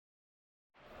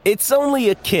It's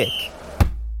only a kick,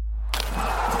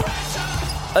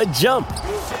 a jump,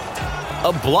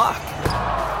 a block.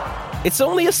 It's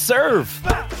only a serve.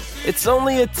 It's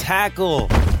only a tackle,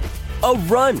 a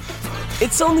run.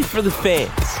 It's only for the fans.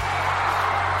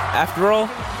 After all,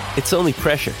 it's only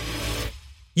pressure.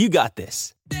 You got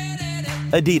this.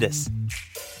 Adidas.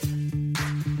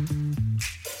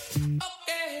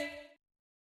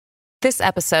 This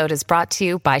episode is brought to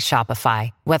you by Shopify.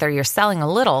 Whether you're selling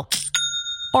a little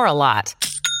or a lot,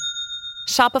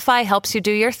 Shopify helps you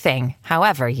do your thing,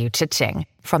 however you cha-ching.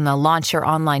 From the launch your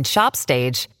online shop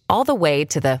stage, all the way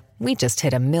to the we just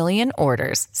hit 1 million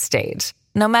orders stage.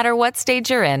 No matter what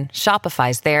stage you're in,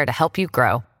 Shopify's there to help you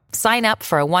grow. Sign up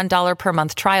for a $1 per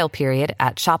month trial period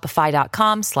at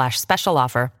shopify.com/special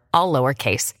offer, all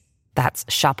lowercase. That's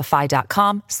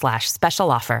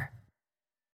shopify.com/special offer.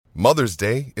 Mother's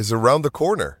Day is around the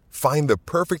corner. Find the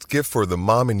perfect gift for the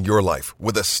mom in your life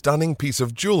with a stunning piece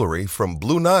of jewelry from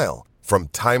Blue Nile. From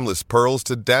timeless pearls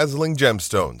to dazzling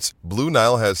gemstones, Blue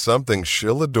Nile has something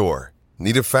she'll adore.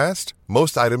 Need it fast?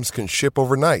 Most items can ship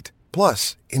overnight.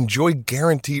 Plus, enjoy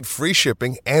guaranteed free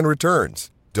shipping and returns.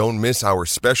 Don't miss our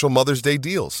special Mother's Day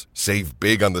deals. Save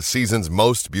big on the season's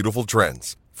most beautiful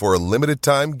trends. For a limited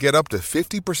time, get up to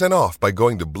 50% off by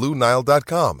going to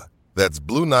BlueNile.com. That's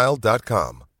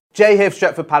BlueNile.com. Jay here for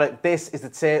Stretford Paddock. This is the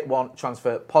Tier 1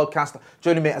 Transfer Podcast.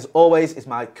 Joining me, as always, is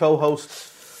my co-host,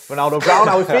 Ronaldo Brown.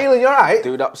 How are we feeling? You all right?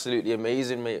 Dude, absolutely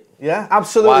amazing, mate. Yeah,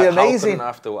 absolutely amazing. How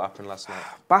after what happened last night?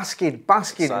 Basking in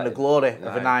the glory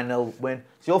of a 9-0 win.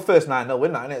 It's your first 9-0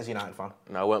 win, that, isn't it, as a United fan?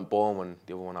 No, I weren't born when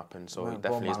the other one happened, so it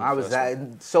definitely isn't. I was there.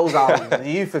 So's out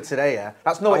you for today, yeah?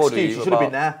 That's no excuse. You should have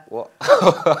been there. What?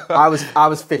 I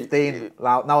was 15.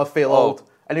 Now I feel old.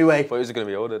 Anyway. But who's going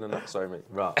to be older than that? Sorry, mate.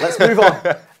 Right, let's move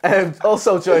on.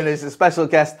 Also joining us is a special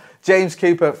guest, James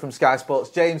Cooper from Sky Sports.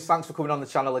 James, thanks for coming on the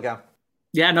channel again.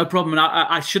 Yeah, no problem.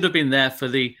 I should have been there for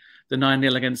the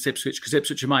 9-0 against Ipswich because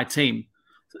Ipswich are my team.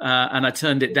 And I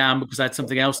turned it down because I had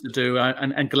something else to do,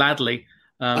 and gladly.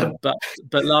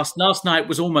 But last night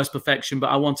was almost perfection, but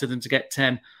I wanted them to get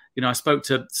 10. You know, I spoke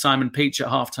to Simon Peach at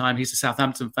halftime. He's a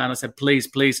Southampton fan. I said, please,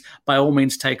 by all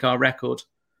means, take our record.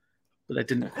 But they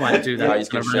didn't quite do that.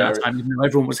 Even though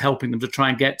everyone was helping them to try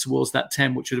and get towards that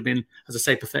 10, which would have been, as I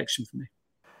say, perfection for me.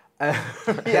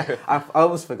 Yeah, I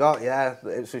almost forgot. Yeah,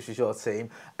 Ipswich is your team.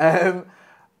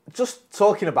 Just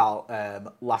talking about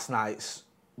last night's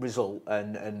result,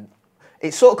 and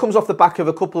it sort of comes off the back of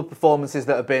a couple of performances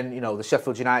that have been, you know, the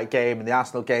Sheffield United game and the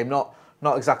Arsenal game. Not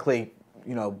exactly,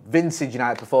 you know, vintage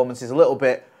United performances. A little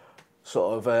bit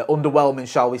sort of underwhelming,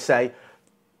 shall we say.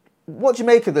 What do you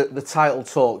make of the title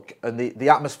talk and the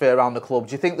atmosphere around the club?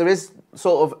 Do you think there is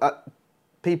sort of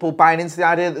people buying into the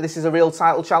idea that this is a real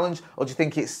title challenge, or do you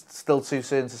think it's still too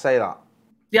soon to say that?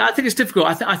 Yeah, I think it's difficult.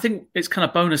 I think it's kind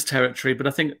of bonus territory, but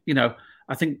I think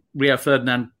Rio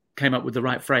Ferdinand came up with the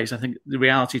right phrase. I think the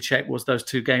reality check was those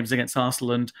two games against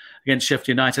Arsenal and against Sheffield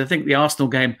United. I think the Arsenal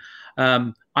game,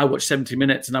 I watched 70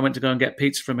 minutes and I went to go and get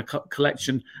pizza from a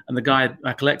collection, and the guy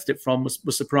I collected it from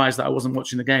was surprised that I wasn't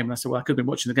watching the game. And I said, well, I could have been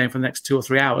watching the game for the next 2 or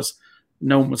 3 hours.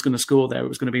 No one was going to score there. It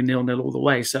was going to be 0-0 all the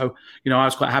way. So, you know, I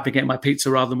was quite happy getting my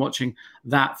pizza rather than watching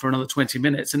that for another 20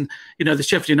 minutes. And, you know, the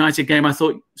Sheffield United game, I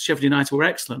thought Sheffield United were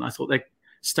excellent. I thought they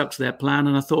stuck to their plan.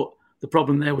 And I thought the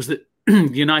problem there was that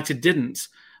United didn't.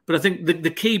 But I think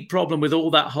the key problem with all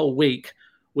that whole week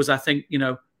was, I think, you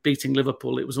know, beating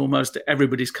Liverpool. It was almost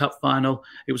everybody's cup final.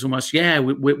 It was almost,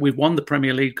 we've won the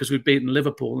Premier League because we've beaten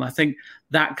Liverpool. And I think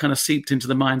that kind of seeped into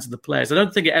the minds of the players. I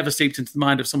don't think it ever seeped into the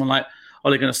mind of someone like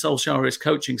Ole Gunnar Solskjaer or his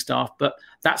coaching staff, but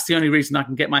that's the only reason I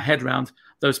can get my head around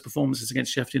those performances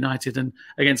against Sheffield United and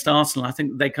against Arsenal. I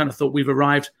think they kind of thought we've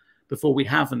arrived before we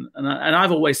haven't. And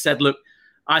I've always said, look,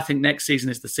 I think next season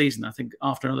is the season. I think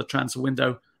after another transfer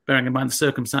window, bearing in mind the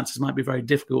circumstances might be very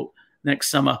difficult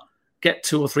next summer, get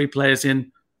 2 or 3 players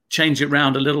in, change it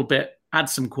round a little bit, add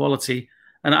some quality.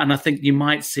 And I think you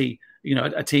might see, you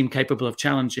know, a team capable of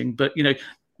challenging. But, you know,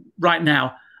 right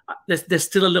now, they're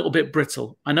still a little bit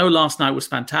brittle. I know last night was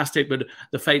fantastic, but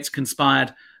the fates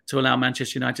conspired to allow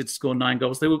Manchester United to score 9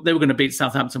 goals. They were going to beat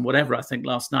Southampton, whatever, I think,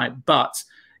 last night. But,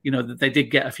 you know, they did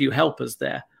get a few helpers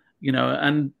there, you know,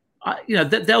 and, you know,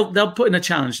 they'll put in a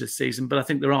challenge this season. But I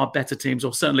think there are better teams,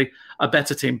 or certainly a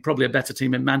better team, probably a better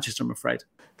team in Manchester, I'm afraid.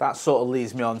 That sort of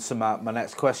leads me on to my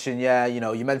next question. Yeah, you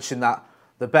know, you mentioned that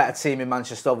the better team in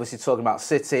Manchester, obviously talking about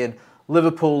City, and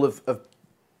Liverpool have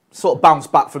sort of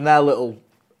bounced back from their little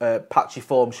patchy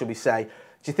form, should we say.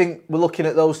 Do you think we're looking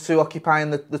at those two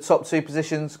occupying the top two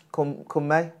positions come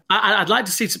May? I'd like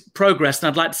to see progress, and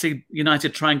I'd like to see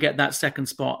United try and get that second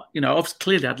spot. Obviously,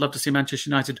 clearly, I'd love to see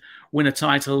Manchester United win a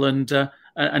title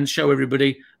and show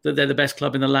everybody that they're the best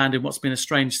club in the land in what's been a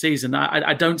strange season.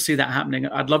 I don't see that happening.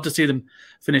 I'd love to see them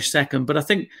finish second, but I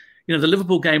think the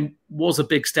Liverpool game was a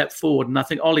big step forward, and I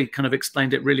think Ollie kind of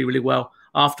explained it really, really well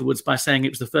afterwards by saying it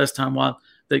was the first time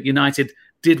that United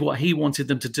did what he wanted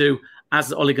them to do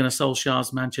as Ole Gunnar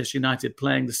Solskjaer's Manchester United,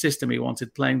 playing the system he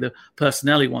wanted, playing the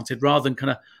personnel he wanted, rather than kind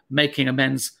of making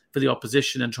amends for the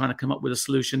opposition and trying to come up with a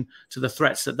solution to the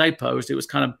threats that they posed. It was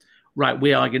kind of, right,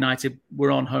 we are United,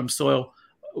 we're on home soil,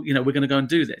 we're going to go and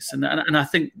do this. And I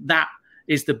think that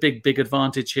is the big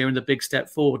advantage here and the big step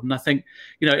forward. And I think,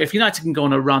 if United can go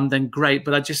on a run, then great.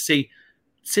 But I just see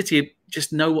City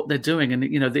just know what they're doing. And,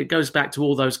 it goes back to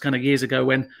all those kind of years ago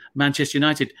when Manchester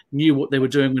United knew what they were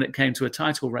doing when it came to a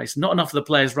title race. Not enough of the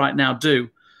players right now do,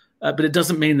 but it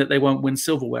doesn't mean that they won't win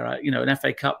silverware. An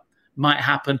FA Cup might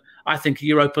happen. I think a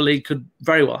Europa League could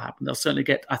very well happen. They'll certainly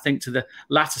get, I think, to the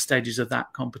latter stages of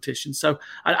that competition. So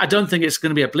I don't think it's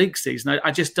going to be a bleak season.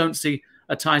 I just don't see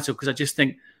a title because I just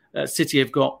think City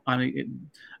have got,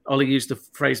 Ollie used the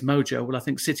phrase mojo. Well, I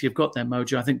think City have got their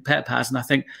mojo. I think Pep has, and I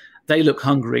think they look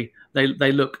hungry.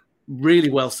 They look really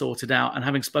well sorted out. And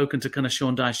having spoken to kind of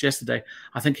Sean Dyche yesterday,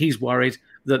 I think he's worried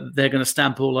that they're going to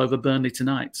stamp all over Burnley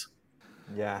tonight.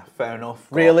 Yeah, fair enough.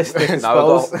 Realistic, I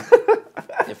suppose.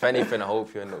 If anything, I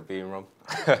hope you end up being wrong.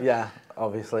 Yeah,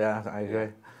 obviously, I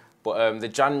agree. But the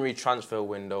January transfer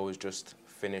window was just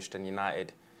finished and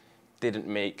United didn't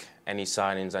make any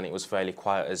signings and it was fairly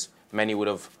quiet, as many would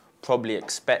have probably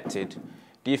expected.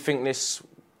 Do you think this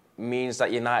means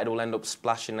that United will end up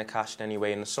splashing the cash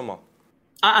anyway in the summer?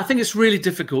 I think it's really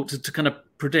difficult to kind of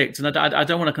predict, and I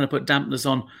don't want to kind of put dampeners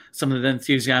on some of the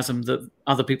enthusiasm that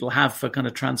other people have for kind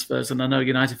of transfers. And I know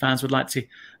United fans would like to see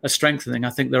a strengthening.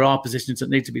 I think there are positions that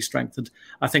need to be strengthened.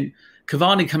 I think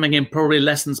Cavani coming in probably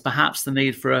lessens perhaps the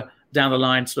need for a down the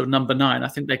line sort of number 9. I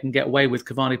think they can get away with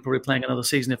Cavani probably playing another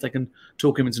season if they can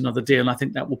talk him into another deal, and I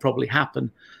think that will probably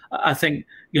happen. I think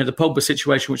the Pogba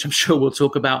situation, which I'm sure we'll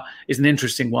talk about, is an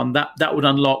interesting one. That would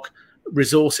unlock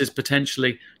resources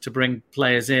potentially to bring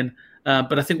players in.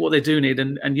 But I think what they do need,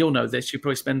 and you'll know this, you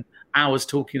probably spend hours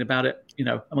talking about it,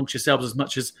 amongst yourselves as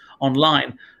much as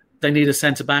online. They need a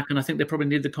centre-back, and I think they probably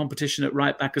need the competition at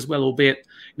right-back as well, albeit,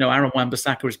 Aaron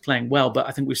Wan-Bissaka is playing well, but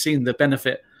I think we've seen the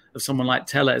benefit of someone like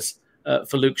Telles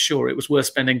for Luke Shaw. It was worth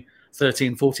spending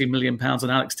 13, 14 million pounds on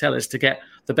Alex Telles to get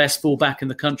the best full-back in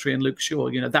the country in Luke Shaw.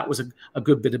 That was a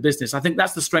good bit of business. I think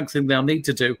that's the strength thing they'll need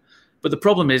to do. But the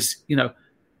problem is,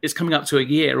 it's coming up to a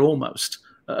year almost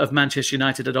of Manchester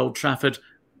United at Old Trafford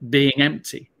being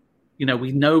empty.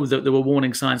 We know that there were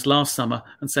warning signs last summer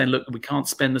and saying, look, we can't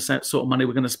spend the sort of money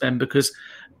we're going to spend because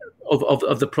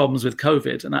of the problems with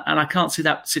COVID. And I can't see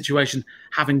that situation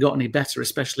having got any better,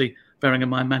 especially bearing in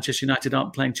mind Manchester United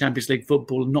aren't playing Champions League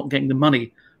football and not getting the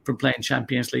money from playing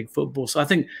Champions League football. So I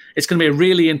think it's going to be a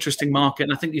really interesting market.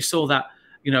 And I think you saw that,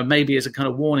 maybe as a kind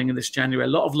of warning in this January.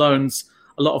 A lot of loans,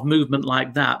 a lot of movement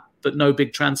like that, but no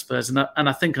big transfers. And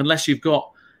I think unless you've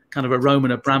got kind of a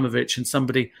Roman Abramovich and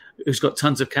somebody who's got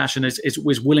tons of cash and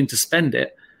is willing to spend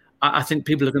it, I think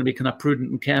people are going to be kind of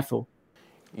prudent and careful.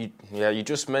 You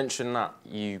just mentioned that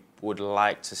you would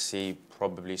like to see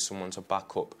probably someone to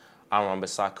back up Aaron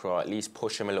Wan-Bissaka, or at least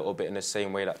push him a little bit in the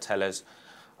same way that Telles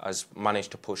has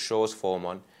managed to push Shaw's form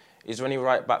on. Is there any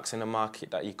right-backs in the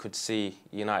market that you could see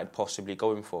United possibly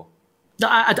going for? No,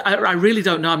 I really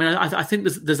don't know. I mean, I think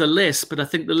there's a list, but I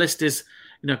think the list is,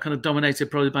 kind of dominated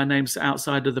probably by names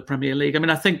outside of the Premier League. I mean,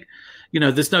 I think,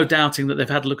 there's no doubting that they've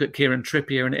had a look at Kieran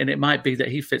Trippier, and it might be that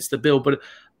he fits the bill, but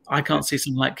I can't see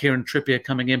someone like Kieran Trippier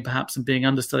coming in perhaps and being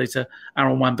understudy to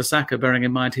Aaron Wan-Bissaka, bearing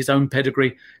in mind his own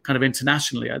pedigree kind of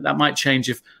internationally. That might change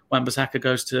if Wan-Bissaka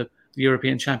goes to the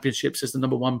European Championships as the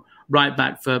number 1 right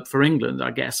back for England,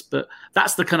 I guess. But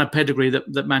that's the kind of pedigree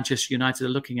that Manchester United are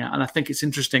looking at. And I think it's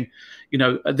interesting,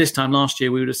 at this time last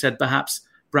year, we would have said perhaps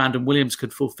Brandon Williams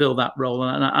could fulfill that role.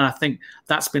 And I think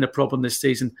that's been a problem this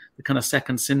season, the kind of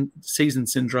second season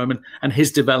syndrome and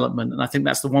his development. And I think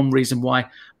that's the one reason why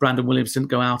Brandon Williams didn't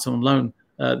go out on loan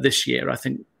this year. I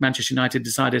think Manchester United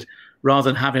decided rather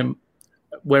than have him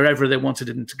wherever they wanted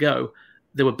him to go,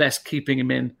 they were best keeping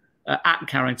him in at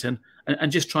Carrington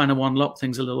and just trying to unlock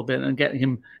things a little bit and getting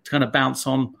him to kind of bounce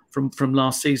on from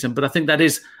last season. But I think that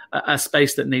is a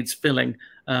space that needs filling.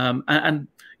 And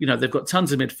they've got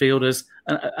tons of midfielders.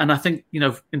 And I think,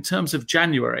 in terms of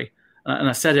January, and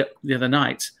I said it the other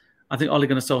night, I think Ole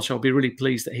Gunnar Solskjaer will be really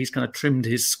pleased that he's kind of trimmed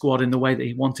his squad in the way that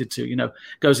he wanted to.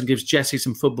 Goes and gives Jesse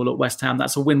some football at West Ham.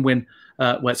 That's a win-win.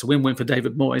 It's a win-win for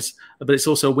David Moyes, but it's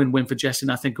also a win-win for Jesse,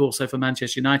 and I think also for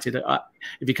Manchester United.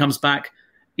 If he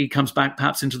comes back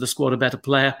perhaps into the squad a better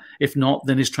player. If not,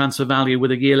 then his transfer value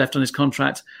with a year left on his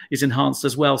contract is enhanced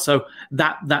as well. So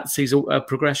that sees a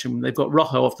progression. They've got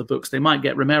Rojo off the books. They might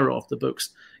get Romero off the books.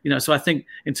 So I think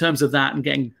in terms of that and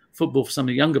getting football for some of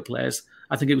the younger players,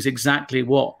 I think it was exactly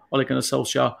what Ole Gunnar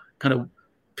Solskjaer kind of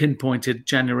pinpointed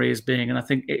January as being. And I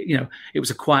think it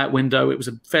was a quiet window. It was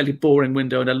a fairly boring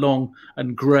window and a long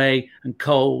and grey and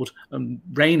cold and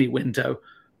rainy window.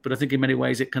 But I think in many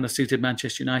ways it kind of suited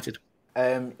Manchester United.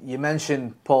 You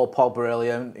mentioned Paul Pogba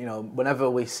earlier, and whenever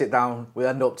we sit down, we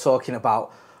end up talking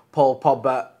about Paul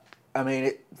Pogba. I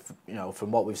mean,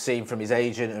 from what we've seen from his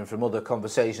agent and from other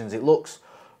conversations, it looks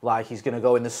like he's going to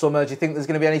go in the summer. Do you think there's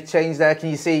going to be any change there? Can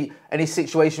you see any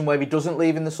situation where he doesn't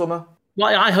leave in the summer?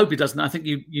 Well, I hope he doesn't. I think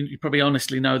you probably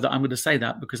honestly know that I'm going to say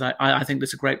that because I think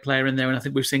there's a great player in there, and I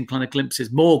think we've seen kind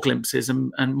of more glimpses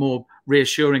and more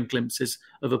reassuring glimpses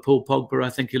of a Paul Pogba. I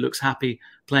think he looks happy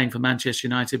playing for Manchester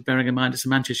United, bearing in mind it's a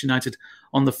Manchester United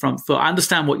on the front foot. I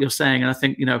understand what you're saying, and I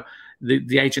think,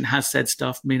 the agent has said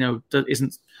stuff. Mino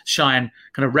isn't shy in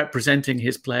kind of representing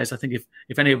his players. I think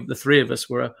if any of the three of us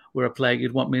were a player,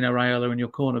 you'd want Mino Raiola in your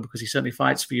corner because he certainly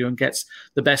fights for you and gets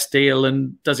the best deal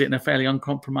and does it in a fairly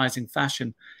uncompromising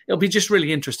fashion. It'll be just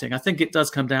really interesting. I think it does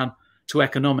come down to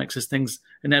economics, as things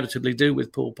inevitably do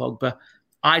with Paul Pogba.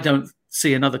 I don't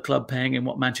see another club paying him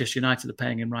what Manchester United are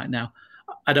paying him right now.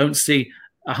 I don't see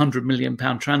 £100 million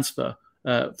transfer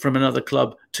from another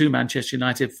club to Manchester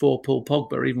United for Paul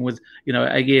Pogba, even with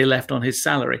a year left on his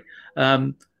salary.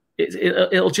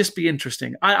 It'll just be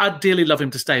interesting. I'd dearly love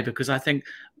him to stay because I think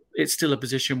it's still a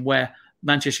position where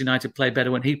Manchester United play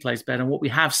better when he plays better. And what we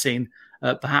have seen,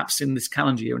 perhaps in this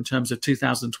calendar year in terms of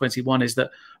 2021, is that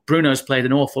Bruno's played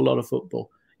an awful lot of football.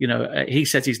 He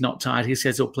says he's not tired. He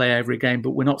says he'll play every game,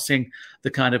 but we're not seeing the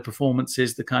kind of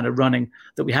performances, the kind of running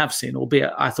that we have seen,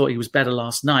 albeit I thought he was better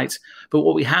last night. But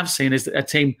what we have seen is a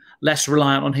team less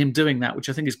reliant on him doing that, which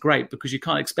I think is great because you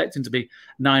can't expect him to be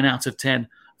 9 out of 10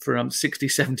 for 60,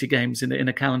 70 games in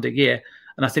a calendar year.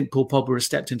 And I think Paul Pogba has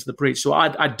stepped into the breach. So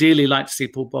I'd ideally like to see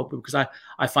Paul Pogba because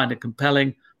I find it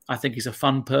compelling. I think he's a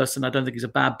fun person. I don't think he's a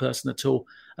bad person at all.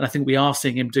 And I think we are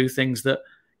seeing him do things that,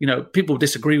 people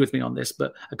disagree with me on this,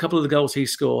 but a couple of the goals he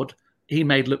scored, he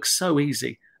made look so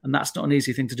easy. And that's not an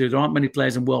easy thing to do. There aren't many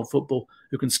players in world football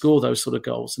who can score those sort of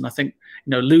goals. And I think,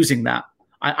 losing that,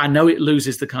 I know it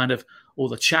loses the kind of, all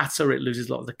the chatter, it loses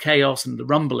a lot of the chaos and the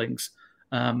rumblings,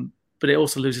 but it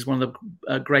also loses one of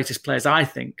the greatest players, I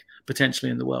think,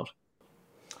 potentially in the world.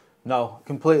 No,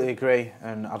 completely agree.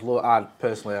 And I'd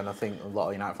personally, and I think a lot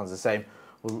of United fans are the same,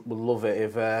 would love it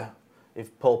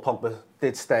if Paul Pogba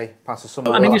did stay past the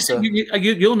summer. I mean,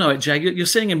 you'll know it, Jay. You're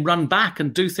seeing him run back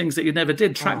and do things that you never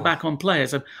did, track back on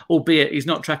players, albeit he's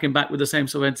not tracking back with the same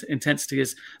sort of intensity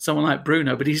as someone like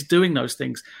Bruno, but he's doing those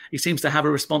things. He seems to have a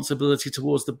responsibility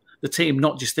towards the team,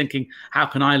 not just thinking, how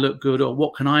can I look good or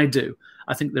what can I do?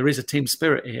 I think there is a team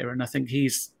spirit here, and I think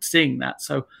he's seeing that.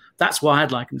 So that's why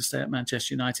I'd like him to stay at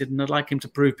Manchester United, and I'd like him to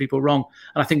prove people wrong.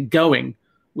 And I think going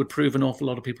would prove an awful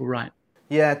lot of people right.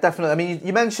 Yeah, definitely. I mean,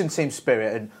 you mentioned team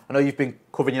spirit, and I know you've been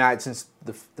covering United since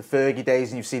the Fergie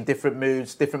days, and you've seen different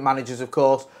moods, different managers, of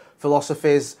course,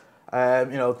 philosophies,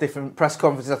 different press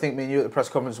conferences. I think me and you at the press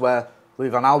conference where Louis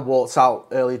van Gaal walked out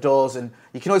early doors, and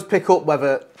you can always pick up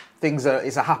whether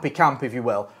it's a happy camp, if you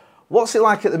will. What's it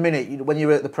like at the minute when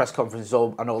you're at the press conference?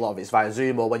 Or I know a lot of it's via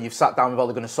Zoom, or when you've sat down with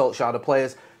Ole Gunnar Solskjaer, the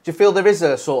players. Do you feel there is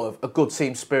a sort of a good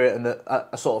team spirit and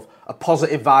a sort of a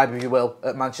positive vibe, if you will,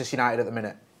 at Manchester United at the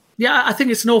minute? Yeah, I think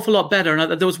it's an awful lot better.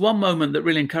 And there was one moment that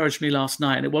really encouraged me last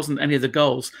night, and it wasn't any of the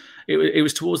goals. It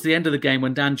was towards the end of the game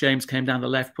when Dan James came down the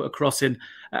left, put a cross in,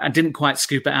 and didn't quite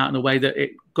scoop it out in a way that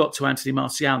it got to Anthony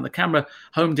Martial. And the camera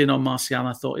homed in on Martial, and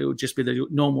I thought it would just be the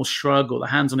normal shrug or the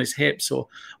hands on his hips or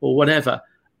whatever.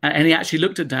 And he actually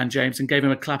looked at Dan James and gave him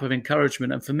a clap of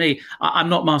encouragement. And for me, I'm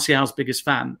not Martial's biggest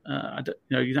fan.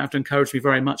 You don't have to encourage me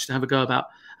very much to have a go about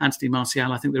Anthony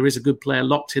Martial. I think there is a good player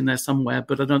locked in there somewhere,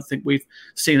 but I don't think we've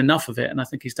seen enough of it. And I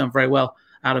think he's done very well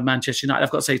out of Manchester United.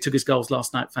 I've got to say, he took his goals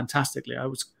last night fantastically. I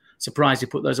was surprised he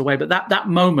put those away. But that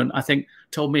moment, I think,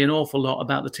 told me an awful lot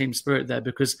about the team spirit there,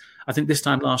 because I think this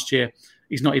time last year,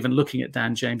 he's not even looking at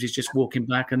Dan James. He's just walking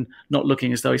back and not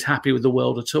looking as though he's happy with the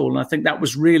world at all. And I think that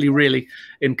was really, really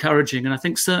encouraging. And I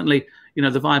think certainly,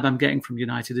 the vibe I'm getting from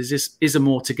United is a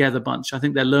more together bunch. I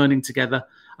think they're learning together.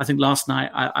 I think last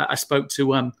night I spoke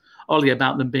to Ollie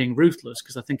about them being ruthless,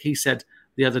 because I think he said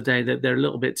the other day that they're a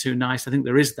little bit too nice. I think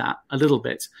there is that a little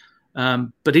bit.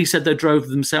 But he said they drove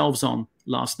themselves on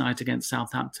last night against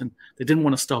Southampton. They didn't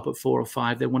want to stop at 4 or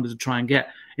 5. They wanted to try and get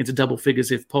into double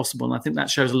figures if possible. And I think that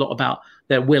shows a lot about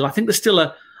their will. I think there's still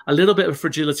a little bit of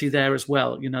fragility there as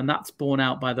well, and that's borne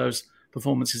out by those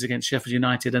performances against Sheffield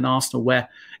United and Arsenal, where,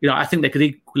 I think they could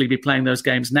equally be playing those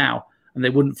games now and they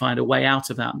wouldn't find a way out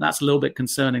of that. And that's a little bit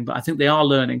concerning, but I think they are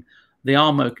learning. They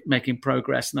are making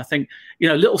progress. And I think,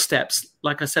 little steps,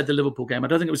 like I said, the Liverpool game, I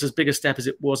don't think it was as big a step as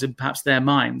it was in perhaps their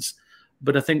minds,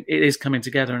 but I think it is coming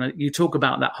together. And you talk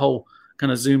about that whole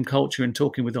kind of Zoom culture and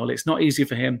talking with Ollie. It's not easy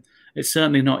for him. It's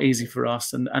certainly not easy for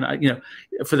us. And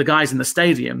for the guys in the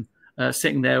stadium,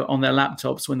 sitting there on their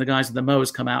laptops when the guys at the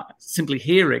mowers come out, simply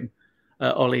hearing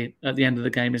Ollie at the end of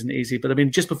the game isn't easy. But I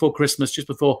mean, just before Christmas, just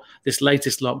before this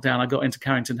latest lockdown, I got into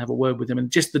Carrington to have a word with him, and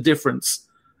just the difference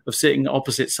of sitting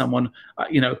opposite someone,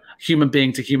 human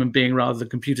being to human being rather than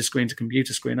computer screen to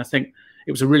computer screen. I think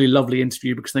it was a really lovely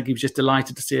interview because I think he was just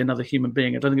delighted to see another human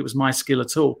being. I don't think it was my skill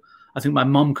at all. I think my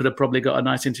mum could have probably got a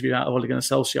nice interview out of Ole Gunnar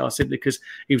Solskjaer simply because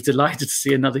he was delighted to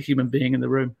see another human being in the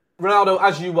room. Ronaldo,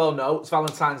 as you well know, it's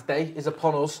Valentine's Day is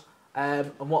upon us.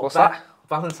 And what's that?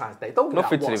 Valentine's Day. Don't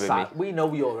Nothing that, to do with me. We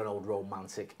know you're an old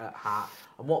romantic at heart.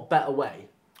 And what better way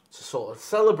to sort of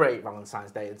celebrate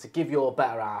Valentine's Day and to give your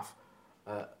better half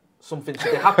something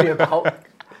to be happy about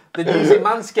than using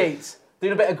Manscaped,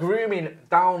 doing a bit of grooming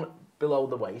down below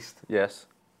the waist. Yes.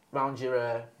 Around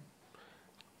your...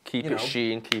 Keep it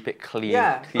sheen, keep it clean,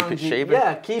 keep it shaven.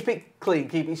 Yeah, keep it clean,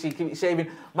 keep it sheen, keep it shaving.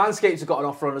 Manscaped have got an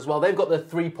offer on as well. They've got the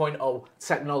 3.0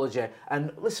 technology.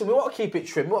 And listen, we want to keep it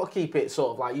trim. We want to keep it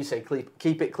sort of like you say,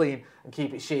 keep it clean and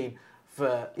keep it sheen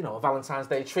for, a Valentine's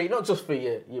Day treat. Not just for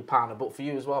your partner, but for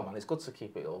you as well, man. It's good to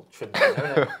keep it all trimmed down, isn't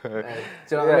it? Do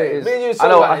you know what I mean? Me and you talk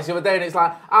about this the other day, and it's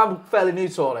like, I'm fairly new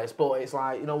to all this, but it's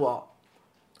like, you know what?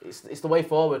 It's the way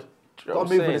forward. Got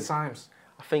to move with the times.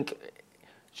 I think...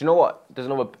 Do you know what?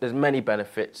 There's many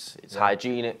benefits. It's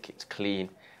hygienic, it's clean,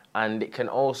 and it can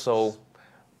also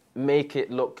make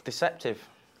it look deceptive.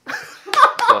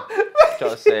 So,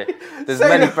 trying to say, there's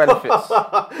many benefits.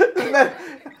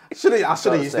 I should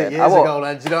have used it years ago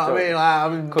then, do you know what I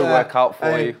mean? Could work out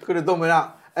for you. Could have done with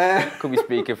that. Could be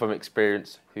speaking from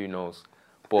experience, who knows.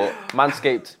 But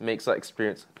Manscaped makes that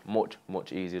experience much,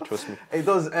 much easier, trust me. It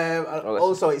does.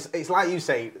 Also, it's like you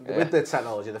say, with the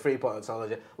technology, the 3.0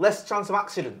 technology, less chance of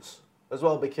accidents as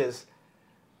well because,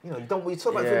 you talk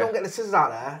about if you don't get the scissors out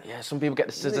there. Yeah, some people get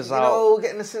the scissors out.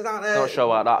 Getting the scissors out there. Not sure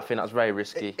about that. I think that's very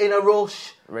risky. In a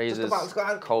rush. Razors, just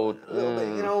about to cold. A little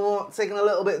bit, you know what, taking a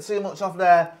little bit too much off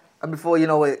there, and before you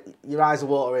know it, your eyes are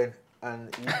watering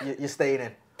and you're staying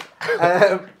in.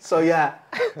 So yeah,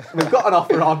 we've got an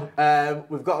offer on.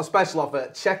 We've got a special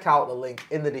offer. Check out the link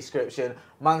in the description.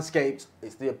 Manscaped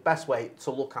is the best way to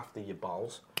look after your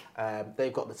balls.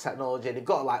 They've got the technology. They've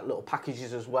got like little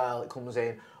packages as well. It comes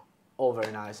in all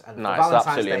very nice. And nice, for Valentine's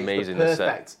absolutely Day, amazing.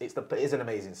 It is an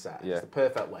amazing set. Yeah. It's the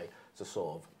perfect way to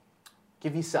sort of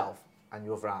give yourself and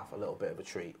your other half a little bit of a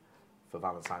treat for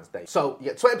Valentine's Day. So you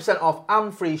get 20% off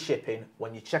and free shipping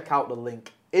when you check out the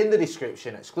link in the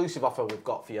description. Exclusive offer we've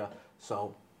got for you.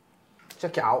 So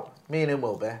check it out. Me and him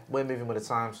will be. We're moving with the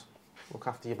times. Look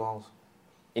after your balls.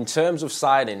 In terms of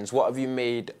signings, what have you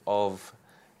made of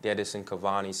the Edinson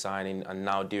Cavani signing? And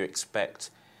now do you expect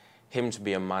him to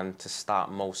be a man to start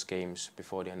most games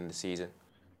before the end of the season?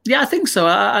 Yeah, I think so.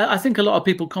 I think a lot of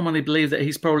people commonly believe that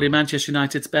he's probably Manchester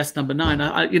United's best number 9.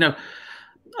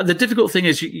 The difficult thing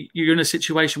is you're in a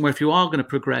situation where if you are going to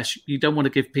progress, you don't want to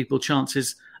give people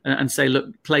chances and say,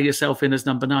 look, play yourself in as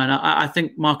number 9. I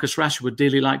think Marcus Rashford would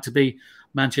dearly like to be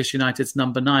Manchester United's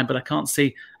number 9, but I can't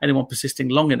see anyone persisting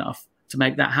long enough to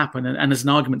make that happen. And there's an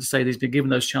argument to say that he's been given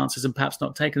those chances and perhaps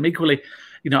not taken them. Equally,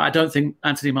 I don't think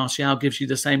Anthony Martial gives you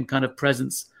the same kind of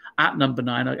presence at number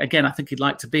 9. Again, I think he'd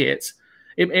like to be it.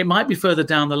 It might be further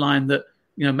down the line that,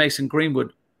 Mason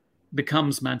Greenwood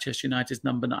becomes Manchester United's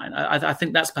number 9. I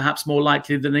think that's perhaps more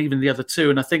likely than even the other two.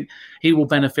 And I think he will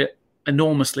benefit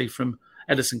enormously from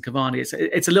Edinson Cavani.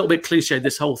 It's a little bit cliche,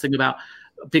 this whole thing about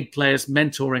big players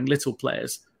mentoring little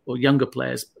players or younger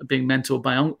players being mentored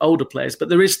by older players. But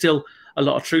there is still a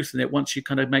lot of truth in it once you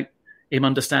kind of make him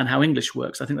understand how English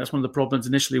works. I think that's one of the problems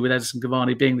initially with Edinson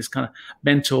Cavani being this kind of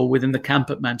mentor within the camp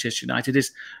at Manchester United.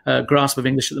 His grasp of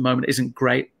English at the moment isn't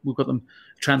great. We've got them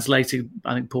translated.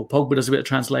 I think Paul Pogba does a bit of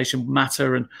translation.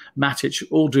 Mata and Matic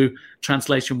all do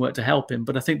translation work to help him.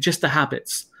 But I think just the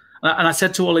habits. And I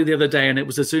said to Ollie the other day, and it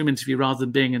was a Zoom interview rather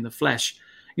than being in the flesh,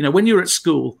 when you're at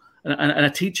school and a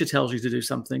teacher tells you to do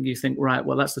something, you think, right,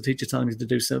 well, that's the teacher telling me to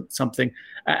do something.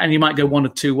 And you might go one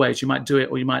of two ways. You might do it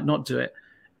or you might not do it.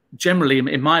 Generally,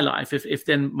 in my life, if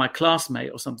then my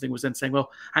classmate or something was then saying,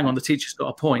 well, hang on, the teacher's got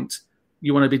a point,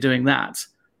 you want to be doing that,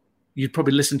 you'd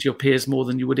probably listen to your peers more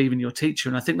than you would even your teacher.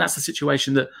 And I think that's the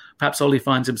situation that perhaps Ollie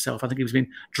finds himself. I think he's been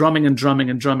drumming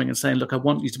and saying, look, I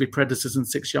want you to be predators in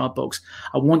 6-yard box.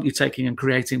 I want you taking and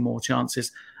creating more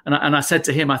chances. And I said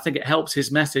to him, I think it helps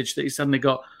his message that he suddenly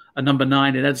got a number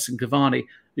 9 in Edison Cavani,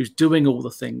 who's doing all the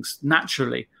things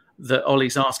naturally that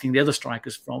Ollie's asking the other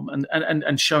strikers from,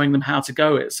 and showing them how to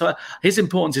go it. So his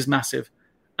importance is massive.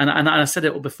 And I said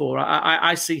it all before.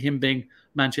 I see him being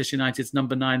Manchester United's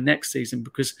number 9 next season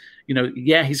because,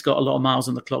 he's got a lot of miles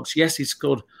on the clocks. Yes, he's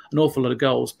scored an awful lot of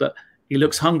goals, but he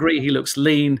looks hungry. He looks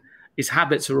lean. His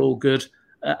habits are all good.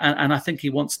 And I think he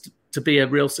wants to be a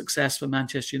real success for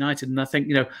Manchester United. And I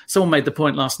think, someone made the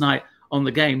point last night on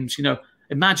the games,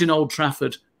 imagine Old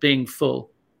Trafford being full.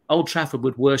 Old Trafford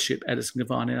would worship Edison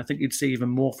Cavani, and I think you'd see even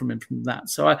more from him from that.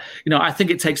 So, I think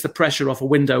it takes the pressure off a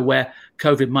window where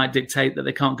COVID might dictate that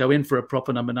they can't go in for a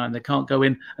proper number 9. They can't go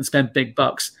in and spend big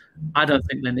bucks. I don't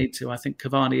think they need to. I think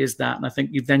Cavani is that, and I think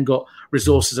you've then got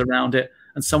resources around it,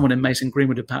 and someone in Mason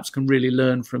Greenwood who perhaps can really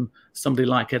learn from somebody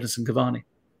like Edison Cavani.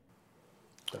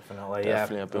 Definitely, yeah.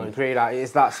 I agree.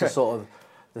 That's the sort of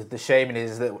the shaming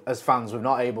is that as fans we're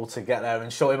not able to get there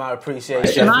and show him our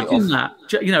appreciation. Imagine that.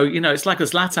 It's like a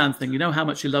Zlatan thing. You know how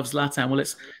much he loves Zlatan. Well,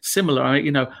 it's similar.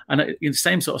 And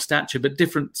same sort of stature, but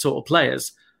different sort of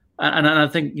players. And I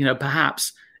think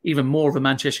perhaps even more of a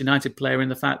Manchester United player in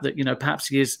the fact that perhaps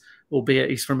he is, albeit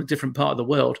he's from a different part of the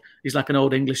world. He's like an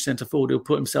old English centre forward who'll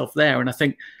put himself there. And I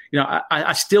think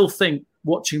I still think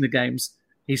watching the games,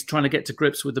 he's trying to get to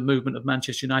grips with the movement of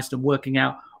Manchester United and working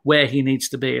out where he needs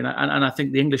to be. And I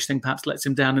think the English thing perhaps lets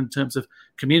him down in terms of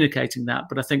communicating that.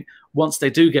 But I think once they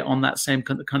do get on that same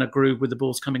kind of groove with the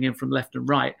balls coming in from left and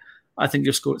right, I think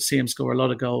you'll see him score a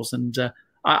lot of goals. And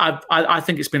I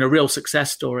think it's been a real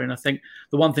success story. And I think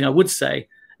the one thing I would say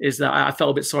is that I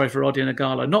felt a bit sorry for Odion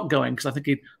Ighalo not going, because I think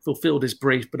he fulfilled his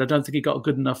brief, but I don't think he got a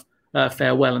good enough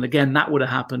farewell. And again, that would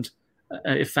have happened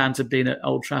if fans had been at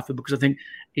Old Trafford, because I think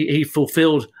he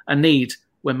fulfilled a need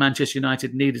when Manchester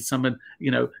United needed someone,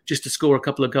 just to score a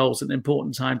couple of goals at an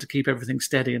important time to keep everything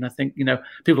steady. And I think,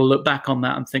 people look back on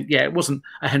that and think, yeah, it wasn't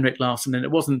a Henrik Larsson and it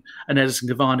wasn't an Edison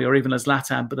Cavani or even a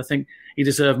Zlatan, but I think he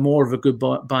deserved more of a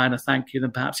goodbye and a thank you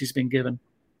than perhaps he's been given.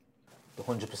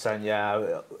 100%,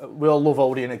 yeah. We all love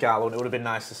Odion Ighalo, and it would have been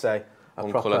nice to say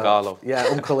Uncle Ighalo. Yeah,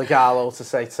 Uncle Ighalo to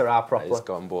say Terra properly. He's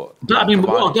gone, but I mean,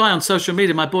 what a guy on social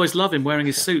media. My boys love him wearing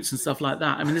his suits and stuff like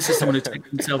that. I mean, this is someone who takes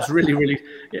themselves really,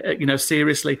 really,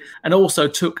 seriously, and also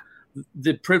took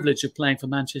the privilege of playing for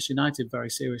Manchester United very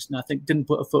seriously. And I think didn't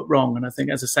put a foot wrong. And I think,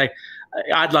 as I say,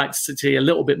 I'd like to see a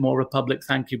little bit more of a public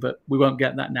thank you, but we won't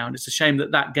get that now. And it's a shame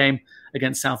that game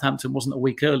against Southampton wasn't a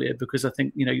week earlier, because I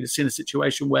think, you've seen a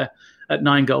situation where at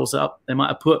 9 goals up, they might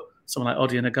have put someone like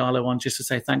Odion Ighalo on just to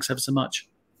say thanks ever so much.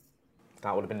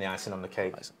 That would have been the icing on the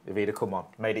cake if he'd have come on,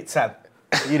 made it 10.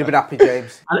 You'd have been happy,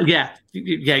 James. Yeah,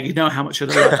 you know how much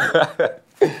I'd love it.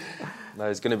 No,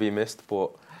 he's going to be missed,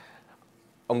 but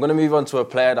I'm going to move on to a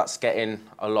player that's getting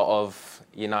a lot of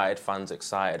United fans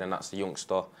excited, and that's the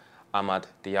youngster,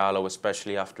 Diallo,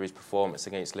 especially after his performance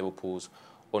against Liverpool's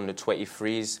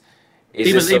under-23s.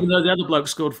 Even though the other bloke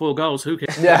scored 4 goals, who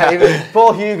cares? Yeah, even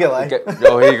poor Hugo, eh?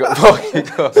 Poor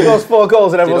Hugo. Scores 4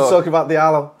 goals and everyone's talking about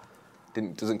Diallo.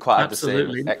 Doesn't quite have the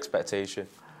same expectation.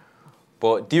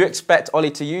 But do you expect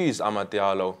Ollie to use Amad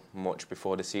Diallo much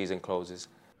before the season closes?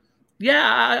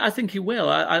 Yeah, I think he will.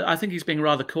 I think he's being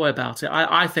rather coy about it.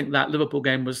 I think that Liverpool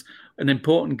game was an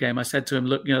important game. I said to him,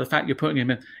 look, the fact you're putting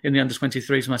him in the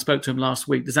under-23s, when I spoke to him last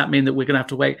week, does that mean that we're going to have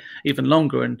to wait even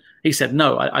longer? And he said,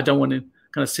 no, I don't want him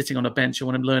kind of sitting on a bench. I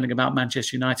want him learning about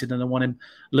Manchester United, and I want him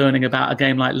learning about a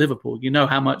game like Liverpool. You know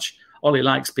how much Ollie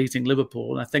likes beating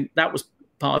Liverpool, and I think that was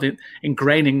part of it,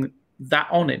 ingraining that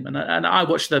on him. And I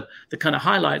watched the kind of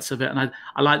highlights of it, and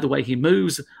I like the way he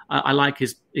moves. I like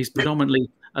he's predominantly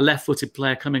a left-footed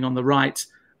player coming on the right,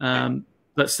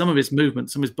 but some of his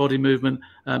movement, some of his body movement,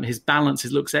 his balance,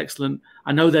 it looks excellent.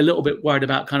 I know they're a little bit worried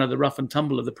about kind of the rough and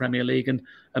tumble of the Premier League and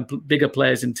bigger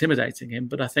players intimidating him,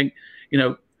 but I think,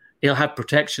 he'll have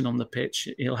protection on the pitch.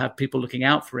 He'll have people looking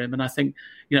out for him. And I think,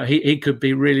 he could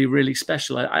be really, really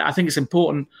special. I think it's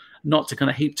important not to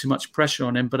kind of heap too much pressure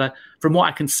on him. But from what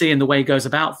I can see in the way he goes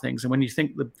about things, and when you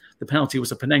think the penalty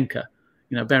was a Panenka,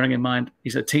 bearing in mind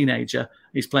he's a teenager,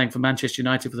 he's playing for Manchester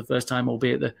United for the first time,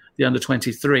 albeit the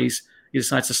under-23s, he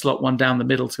decides to slot one down the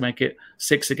middle to make it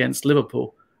 6 against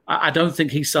Liverpool. I don't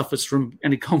think he suffers from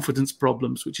any confidence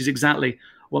problems, which is exactly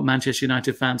what Manchester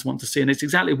United fans want to see. And it's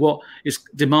exactly what is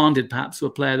demanded, perhaps, of a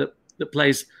player that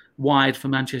plays wide for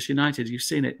Manchester United. You've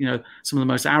seen it, some of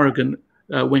the most arrogant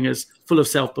wingers full of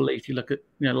self-belief. You look at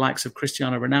likes of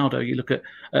Cristiano Ronaldo. You look at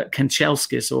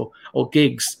Kanchelskis or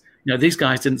Giggs. These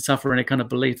guys didn't suffer any kind of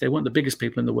belief. They weren't the biggest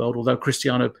people in the world, although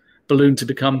Cristiano ballooned to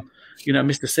become,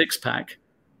 Mr. Six-Pack,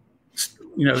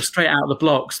 straight out of the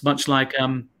blocks, much like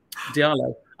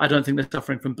Diallo. I don't think they're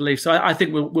suffering from belief. So I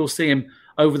think we'll see him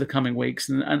over the coming weeks.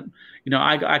 And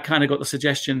I kind of got the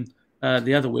suggestion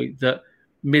the other week that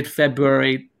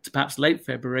mid-February to perhaps late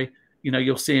February,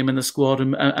 you'll see him in the squad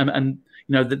and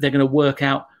that they're going to work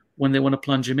out when they want to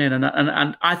plunge him in.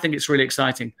 And I think it's really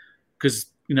exciting because,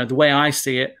 the way I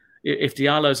see it, if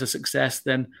Diallo's a success,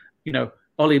 then,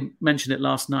 Ollie mentioned it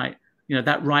last night,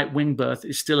 that right wing berth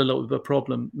is still a little bit of a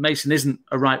problem. Mason isn't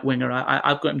a right winger.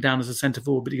 I've got him down as a centre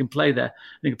forward, but he can play there.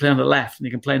 And he can play on the left and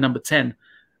he can play number 10.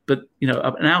 But,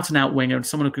 an out-and-out winger and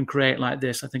someone who can create like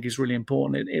this, I think is really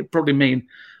important. It probably mean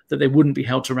that they wouldn't be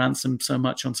held to ransom so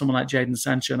much on someone like Jadon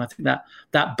Sancho. And I think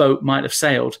that boat might have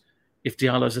sailed if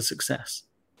Diallo's a success.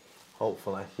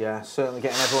 Hopefully, yeah. Certainly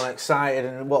getting everyone excited.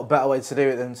 And what better way to do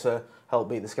it than to help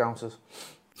beat the Scousers?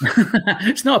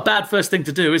 It's not a bad first thing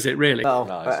to do, is it, really? No,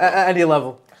 at any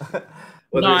level.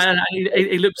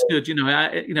 He looks good.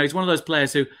 He's one of those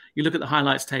players who you look at the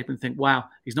highlights tape and think, wow,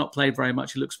 he's not played very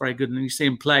much. He looks very good. And then you see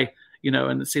him play,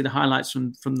 and see the highlights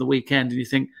from the weekend and you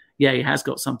think, yeah, he has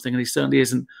got something. And he certainly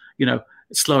isn't,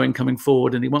 slow in coming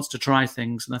forward and he wants to try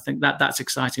things. And I think that's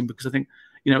exciting because I think,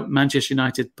 Manchester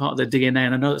United, part of their DNA,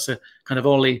 and I know it's a kind of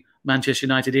Ollie Manchester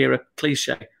United era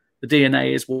cliche, the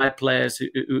DNA is wide players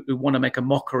who want to make a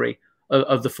mockery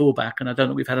of the fullback. And I don't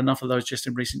think we've had enough of those just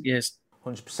in recent years.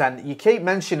 100%. You keep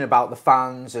mentioning about the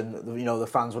fans and, the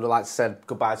fans would have liked to say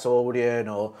goodbye to Odeon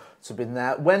or to been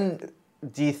there. When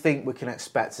do you think we can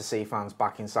expect to see fans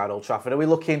back inside Old Trafford? Are we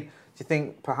looking, do you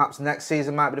think perhaps next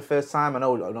season might be the first time? I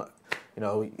know,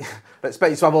 I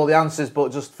expect you to have all the answers,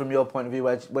 but just from your point of view,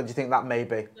 when do you think that may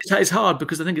be? It's hard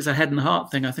because I think it's a head and heart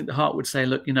thing. I think the heart would say,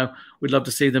 look, we'd love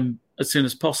to see them as soon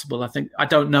as possible. I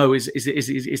don't know is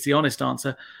the honest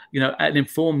answer. An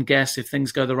informed guess if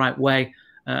things go the right way,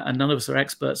 and none of us are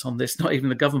experts on this, not even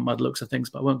the government by the looks of things,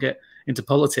 but I won't get into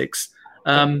politics,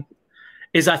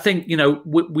 is I think,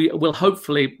 we will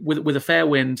hopefully, with a fair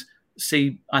wind,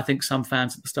 see, I think, some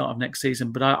fans at the start of next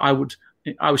season. But I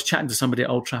was chatting to somebody at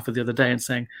Old Trafford the other day and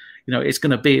saying, it's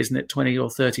going to be, isn't it, 20 or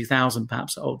 30,000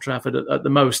 perhaps at Old Trafford at the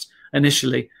most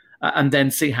initially, and then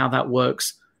see how that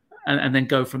works and then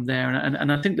go from there.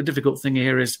 And I think the difficult thing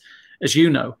here is, as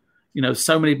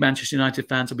so many Manchester United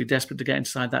fans will be desperate to get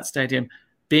inside that stadium.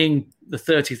 Being the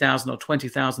 30,000 or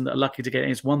 20,000 that are lucky to get in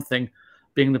is one thing.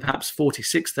 Being the perhaps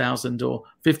 46,000 or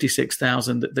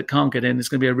 56,000 that can't get in is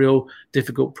going to be a real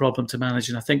difficult problem to manage.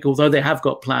 And I think although they have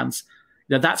got plans,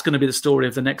 that's going to be the story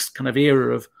of the next kind of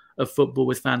era of football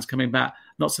with fans coming back.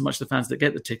 Not so much the fans that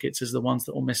get the tickets as the ones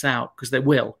that will miss out, because they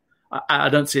will. I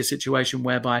don't see a situation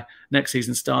whereby next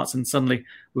season starts and suddenly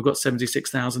we've got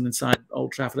 76,000 inside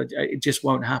Old Trafford. It just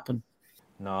won't happen.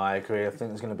 No, I agree. I think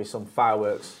there's going to be some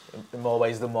fireworks in more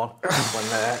ways than one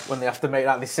when they have to make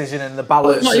that decision in the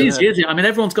ballots. It's not easy, is it? I mean,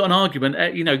 everyone's got an argument.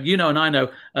 And I know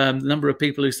the number of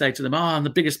people who say to them, I'm the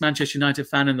biggest Manchester United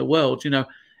fan in the world.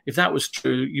 If that was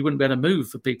true, you wouldn't be able to move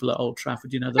for people at Old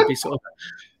Trafford. There'd be sort of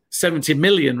 70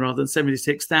 million rather than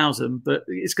 76,000. But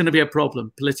it's going to be a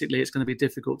problem. Politically, it's going to be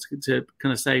difficult to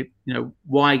kind of say,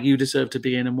 why you deserve to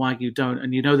be in and why you don't.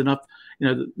 And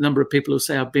the number of people who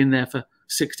say I've been there for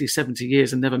 60, 70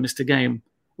 years and never missed a game.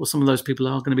 Well, some of those people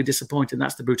are going to be disappointed.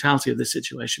 That's the brutality of this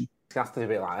situation. It's going to have to be a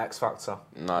bit like X Factor.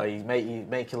 No. You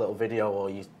make your little video or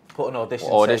you put an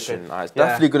audition. It's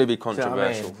definitely going to be controversial.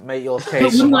 You know what I mean? Make your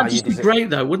case. Wouldn't that just be great,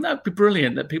 though? Wouldn't that be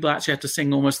brilliant that people actually have to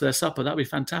sing almost their supper? That'd be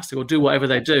fantastic. Or do whatever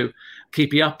they do,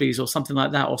 keepy uppies or something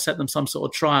like that, or set them some sort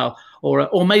of trial,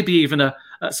 or maybe even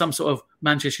some sort of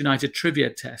Manchester United trivia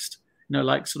test.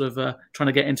 Like sort of trying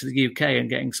to get into the UK and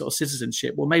getting sort of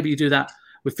citizenship. Well, maybe you do that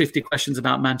with 50 questions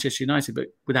about Manchester United, but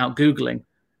without Googling,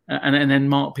 and then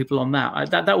mark people on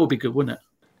that. That would be good, wouldn't it?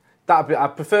 I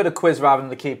prefer the quiz rather than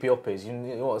the keepy uppies.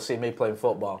 You want to see me playing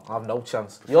football? I have no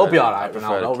chance. You'll be all right,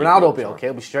 Ronaldo. Ronaldo will be okay.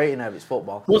 He'll be straight in there if it's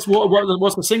football. What's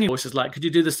the singing voices like? Could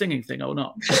you do the singing thing or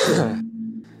not?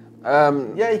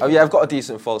 I've got a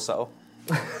decent falsetto.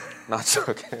 That's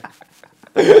okay.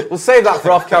 We'll save that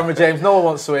for off camera, James. No one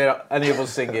wants to hear any of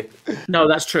us singing. No,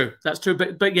 that's true.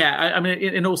 But yeah, I mean,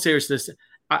 in all seriousness,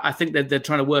 I think they're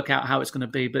trying to work out how it's going to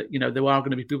be. But there are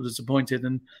going to be people disappointed,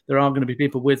 and there are going to be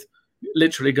people with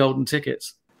literally golden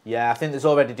tickets. Yeah, I think there's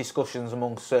already discussions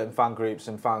amongst certain fan groups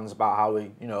and fans about how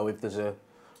if there's a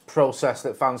process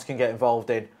that fans can get involved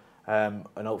in, and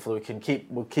hopefully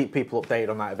we'll keep people updated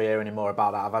on that if we hear any more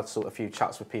about that. I've had sort of a few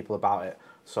chats with people about it,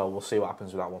 so we'll see what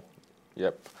happens with that one.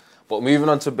 Yep. But moving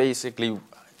on to basically,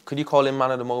 could you call him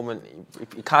man of the moment?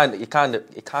 He kind of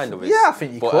is. Yeah, I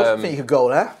think you could. I think you could go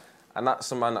there. And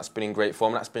that's a man that's been in great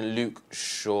form. That's been Luke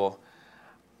Shaw.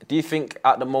 Do you think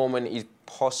at the moment he's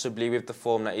possibly, with the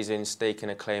form that he's in, staking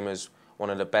a claim as one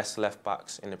of the best left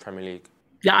backs in the Premier League?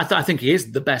 Yeah, I think he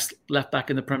is the best left back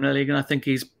in the Premier League, and I think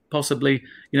he's possibly,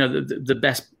 the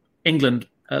best England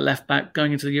left back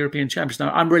going into the European Championships.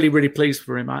 Now, I'm really, really pleased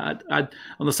for him. I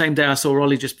on the same day I saw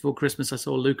Ollie just before Christmas, I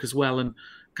saw Luke as well, and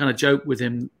kind of joked with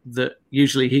him that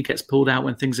usually he gets pulled out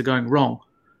when things are going wrong.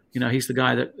 He's the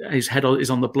guy that his head is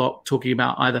on the block talking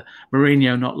about either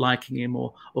Mourinho not liking him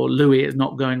or Louis is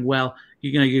not going well.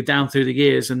 You're down through the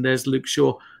years, and there's Luke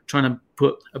Shaw trying to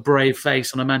put a brave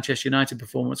face on a Manchester United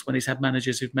performance when he's had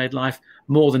managers who've made life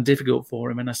more than difficult for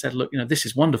him. And I said, look, this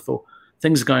is wonderful.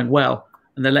 Things are going well,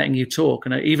 and they're letting you talk.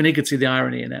 And even he could see the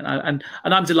irony in it. And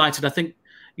I'm delighted. I think,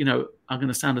 I'm going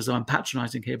to sound as though I'm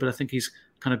patronising here, but I think he's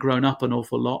kind of grown up an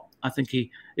awful lot. I think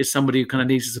he is somebody who kind of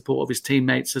needs the support of his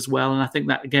teammates as well. And I think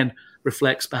that, again,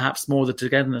 reflects perhaps more the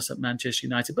togetherness at Manchester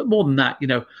United. But more than that,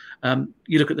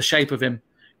 you look at the shape of him.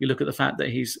 You look at the fact that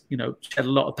he's, shed a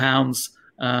lot of pounds.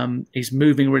 He's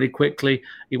moving really quickly.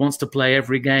 He wants to play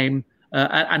every game.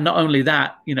 And not only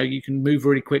that, you can move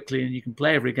really quickly and you can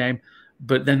play every game,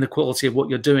 but then the quality of what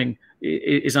you're doing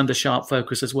is under sharp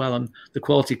focus as well. And the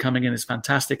quality coming in is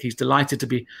fantastic. He's delighted to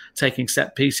be taking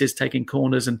set pieces, taking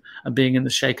corners and being in the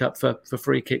shake-up for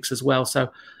free kicks as well.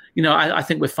 So, I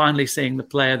think we're finally seeing the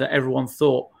player that everyone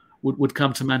thought would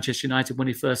come to Manchester United when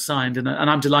he first signed. And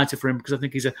I'm delighted for him because I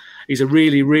think he's a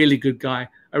really, really good guy,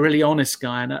 a really honest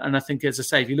guy. And I think, as I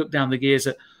say, if you look down the years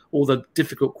at all the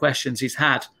difficult questions he's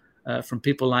had from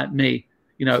people like me,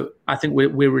 I think we're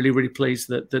really, really pleased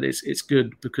that it's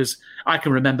good, because I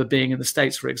can remember being in the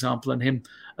States, for example, and him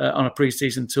on a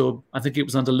pre-season tour, I think it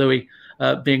was under Louis,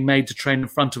 being made to train in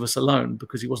front of us alone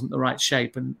because he wasn't the right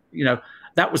shape. And,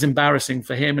 that was embarrassing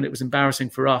for him and it was embarrassing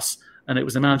for us. And it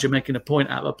was the manager making a point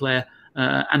out of a player.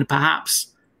 And perhaps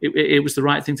it was the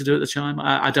right thing to do at the time.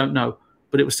 I don't know.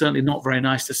 But it was certainly not very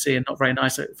nice to see and not very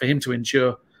nice for him to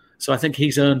endure. So I think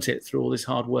he's earned it through all this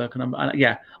hard work. And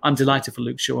I'm delighted for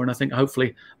Luke Shaw. And I think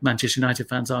hopefully Manchester United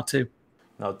fans are too.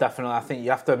 No, definitely. I think you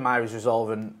have to admire his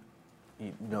resolve. And,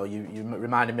 you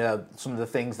reminded me of some of the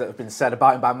things that have been said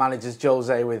about him by managers.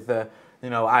 Jose with,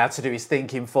 I had to do his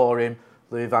thinking for him.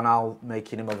 Louis van Gaal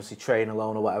making him obviously train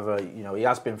alone or whatever. He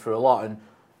has been through a lot, and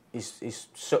he's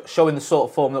showing the sort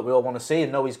of form that we all want to see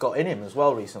and know he's got in him as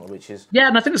well recently, which is... Yeah,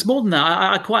 and I think it's more than that.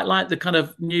 I quite like the kind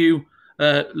of new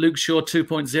Luke Shaw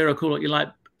 2.0, call it you like,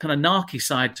 kind of narky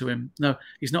side to him. No,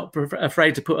 he's not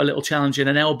afraid to put a little challenge in,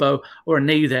 an elbow or a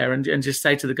knee there, and just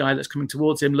say to the guy that's coming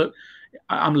towards him, look,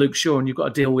 I'm Luke Shaw and you've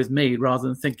got to deal with me, rather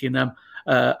than thinking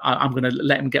I'm going to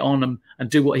let him get on and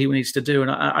do what he needs to do.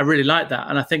 And I really like that.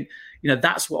 And I think,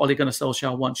 that's what Ole Gunnar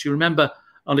Solskjaer wants. You remember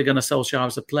Ole Gunnar Solskjaer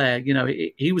as a player,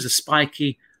 he was a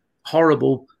spiky,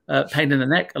 horrible pain in the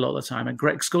neck a lot of the time, and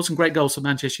scored some great goals for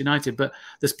Manchester United. But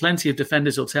there's plenty of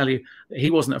defenders who'll tell you that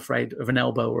he wasn't afraid of an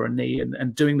elbow or a knee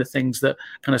and doing the things that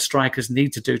kind of strikers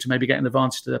need to do to maybe get an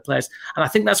advantage to their players. And I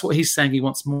think that's what he's saying he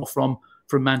wants more from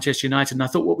Manchester United. And I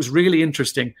thought what was really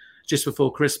interesting just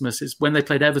before Christmas is when they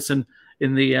played Everton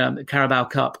in the Carabao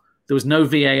Cup, there was no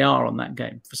VAR on that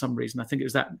game for some reason. I think it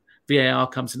was that VAR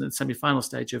comes in at the semi-final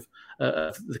stage of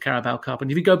the Carabao Cup.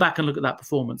 And if you go back and look at that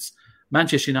performance,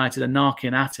 Manchester United are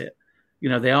knocking at it.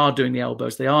 They are doing the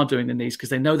elbows, they are doing the knees because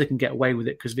they know they can get away with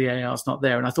it because VAR is not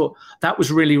there. And I thought that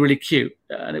was really, really cute.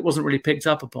 And it wasn't really picked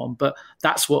up upon, but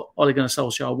that's what Ole Gunnar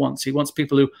Solskjaer wants. He wants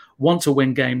people who want to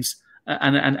win games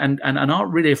and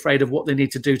aren't really afraid of what they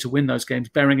need to do to win those games,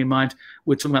 bearing in mind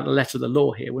we're talking about the letter of the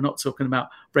law here. We're not talking about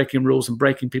breaking rules and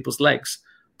breaking people's legs.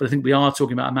 But I think we are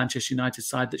talking about a Manchester United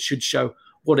side that should show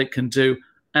what it can do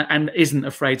and isn't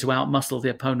afraid to outmuscle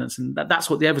the opponents. And that's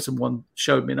what the Everton one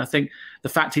showed me. And I think the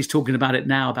fact he's talking about it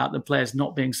now, about the players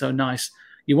not being so nice,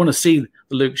 you want to see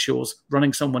the Luke Shaws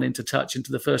running someone into touch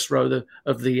into the first row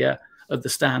of the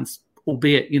stands,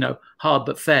 albeit, hard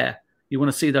but fair. You want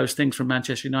to see those things from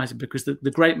Manchester United because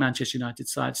the great Manchester United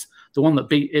sides, the one that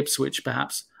beat Ipswich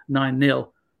perhaps 9-0,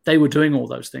 they were doing all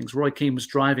those things. Roy Keane was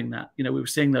driving that. We were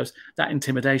seeing that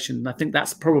intimidation. And I think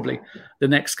that's probably the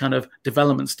next kind of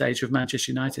development stage of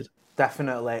Manchester United.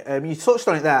 Definitely. You touched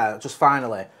on it there, just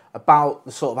finally, about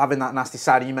the sort of having that nasty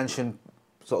side. And you mentioned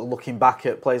sort of looking back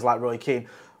at players like Roy Keane.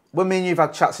 When me and you've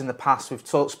had chats in the past, we've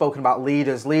spoken about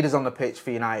leaders on the pitch for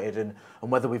United and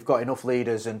whether we've got enough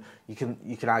leaders. And you can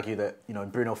argue that,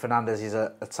 Bruno Fernandes is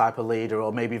a type of leader,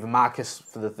 or maybe even Marcus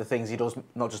for the things he does,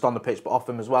 not just on the pitch, but off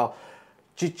them as well.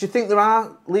 Do you think there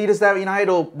are leaders there at United?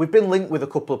 Or we've been linked with a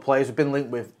couple of players. We've been linked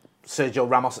with Sergio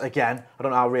Ramos again. I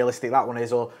don't know how realistic that one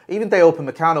is. Or even Diallo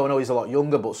Upamecano, I know he's a lot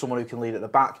younger, but someone who can lead at the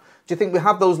back. Do you think we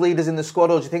have those leaders in the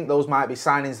squad, or do you think those might be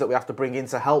signings that we have to bring in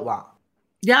to help that?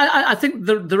 Yeah, I think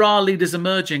there are leaders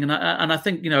emerging, and I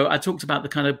think, I talked about the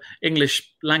kind of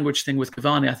English language thing with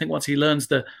Cavani. I think once he learns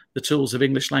the tools of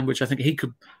English language, I think he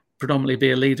could predominantly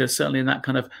be a leader, certainly in that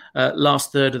kind of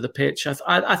last third of the pitch.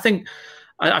 I think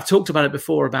I've talked about it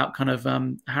before about kind of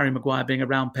Harry Maguire being a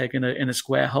round peg in a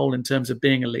square hole in terms of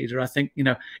being a leader. I think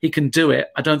he can do it.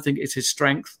 I don't think it's his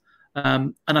strength,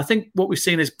 and I think what we've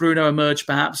seen is Bruno emerge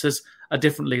perhaps as a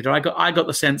different leader. I got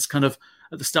the sense kind of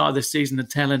at the start of this season, the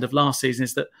tail end of last season,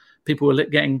 is that people were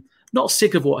getting not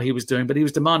sick of what he was doing, but he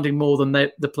was demanding more than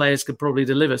the players could probably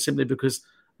deliver, simply because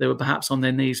they were perhaps on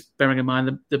their knees, bearing in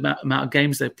mind the amount of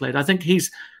games they've played. I think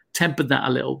he's tempered that a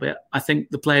little bit. I think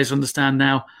the players understand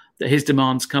now that his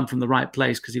demands come from the right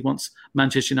place, because he wants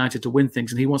Manchester United to win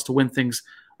things, and he wants to win things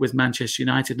with Manchester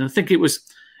United. And I think if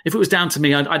it was down to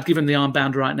me, I'd give him the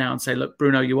armband right now and say, look,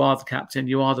 Bruno, you are the captain,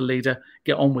 you are the leader,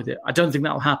 get on with it. I don't think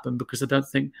that'll happen, because I don't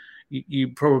think you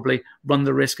probably run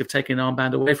the risk of taking an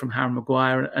armband away from Harry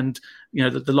Maguire and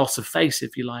the loss of face,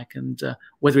 if you like. And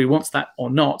whether he wants that or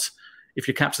not, if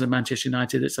you're captain of Manchester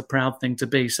United, it's a proud thing to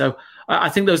be. So I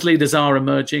think those leaders are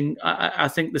emerging. I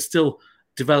think there's still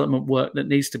development work that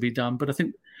needs to be done, but I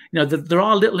think there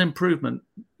are little improvement.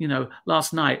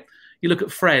 Last night you look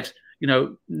at Fred.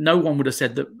 No one would have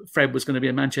said that Fred was going to be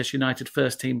a Manchester United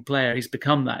first team player. He's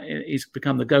become that. He's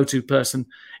become the go-to person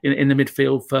in the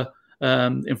midfield for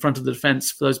in front of the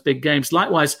defence for those big games.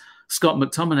 Likewise, Scott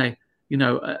McTominay.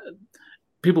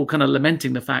 People kind of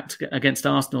lamenting the fact against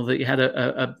Arsenal that he had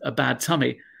a bad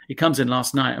tummy. He comes in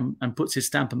last night and puts his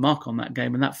stamp and mark on that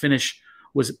game, and that finish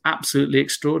was absolutely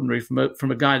extraordinary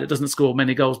from a guy that doesn't score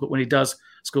many goals, but when he does,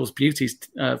 scores beauties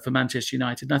for Manchester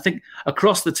United. And I think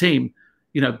across the team,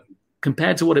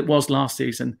 compared to what it was last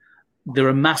season, there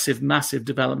are massive, massive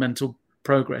developmental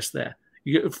progress there.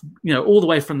 All the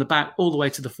way from the back, all the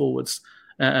way to the forwards.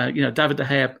 David De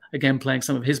Gea again playing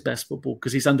some of his best football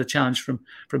because he's under challenge from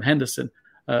Henderson.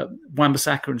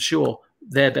 Wan-Bissaka and Shaw,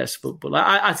 their best football.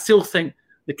 I still think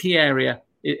the key area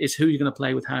is who you're going to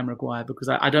play with Harry Maguire, because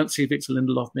I don't see Victor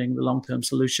Lindelof being the long-term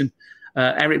solution.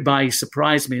 Eric Bailly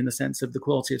surprised me in the sense of the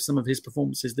quality of some of his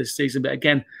performances this season, but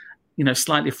again,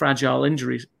 slightly fragile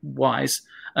injury-wise.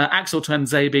 Axel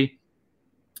Tuanzebe,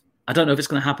 I don't know if it's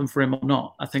going to happen for him or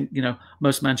not. I think,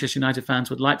 most Manchester United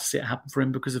fans would like to see it happen for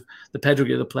him because of the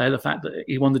pedigree of the player, the fact that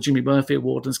he won the Jimmy Murphy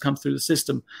Award and has come through the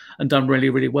system and done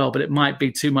really, really well. But it might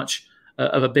be too much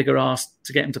of a bigger ask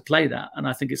to get him to play that. And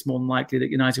I think it's more than likely that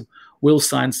United will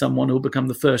sign someone who will become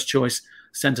the first choice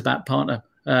centre-back partner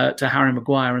to Harry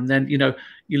Maguire. And then,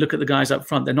 you look at the guys up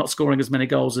front, they're not scoring as many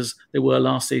goals as they were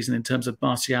last season in terms of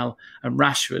Martial and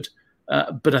Rashford.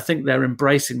 But I think they're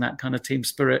embracing that kind of team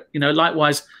spirit.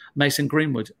 Likewise, Mason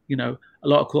Greenwood, a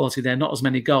lot of quality there, not as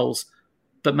many goals,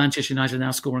 but Manchester United are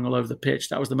now scoring all over the pitch.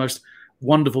 That was the most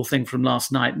wonderful thing from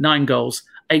last night. 9 goals,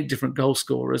 8 different goal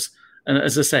scorers. And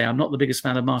as I say, I'm not the biggest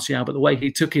fan of Martial, but the way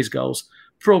he took his goals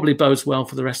probably bodes well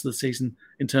for the rest of the season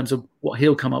in terms of what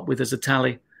he'll come up with as a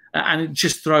tally. And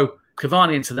just throw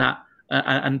Cavani into that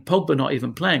and Pogba not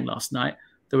even playing last night.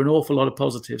 There were an awful lot of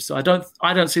positives. So I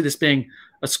don't see this being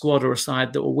a squad or a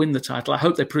side that will win the title. I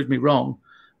hope they prove me wrong,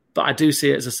 but I do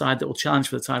see it as a side that will challenge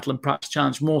for the title and perhaps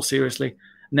challenge more seriously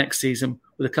next season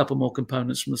with a couple more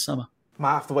components from the summer.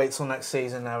 Might have to wait till next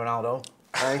season now, Ronaldo.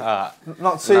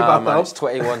 Not too bad, though. It's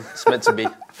 21. It's meant to be.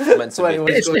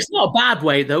 It's not a bad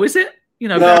way, though, is it?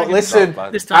 No, listen,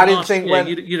 this time I didn't think year,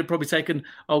 you'd have probably taken,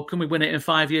 can we win it in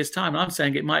 5 years' time? And I'm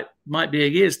saying it might be a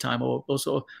year's time or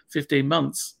sort of 15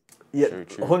 months. Yeah,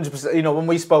 true. 100%. When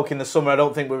we spoke in the summer, I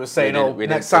don't think we were saying,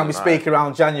 next time we speak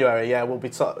around January, we'll be,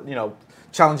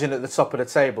 challenging at the top of the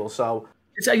table. So,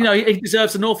 he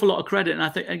deserves an awful lot of credit, and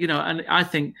I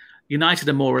think United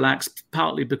are more relaxed,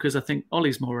 partly because I think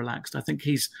Ollie's more relaxed. I think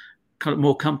he's kind of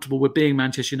more comfortable with being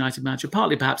Manchester United manager,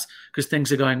 partly perhaps because things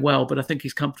are going well, but I think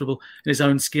he's comfortable in his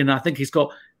own skin. I think he's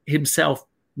got himself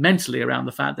mentally around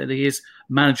the fact that he is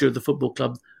manager of the football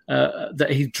club that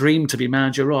he dreamed to be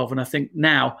manager of, and I think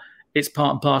now it's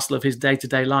part and parcel of his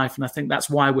day-to-day life, and I think that's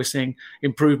why we're seeing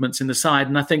improvements in the side.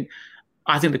 And I think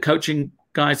the coaching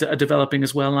guys are developing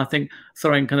as well, and I think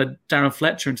throwing kind of Darren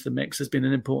Fletcher into the mix has been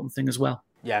an important thing as well.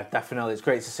 Yeah, definitely. It's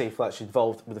great to see Fletcher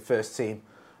involved with the first team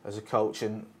as a coach,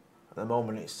 and at the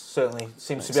moment it certainly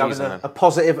seems to be having a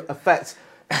positive effect.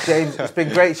 James, it's been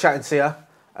great chatting to you.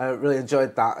 I really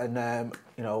enjoyed that, and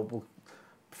we'll be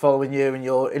following you and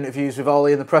your interviews with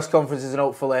Ollie and the press conferences, and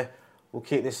hopefully we'll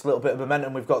keep this little bit of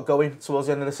momentum we've got going towards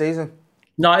the end of the season.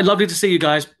 No, lovely to see you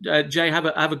guys. Jay, have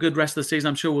a good rest of the season.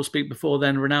 I'm sure we'll speak before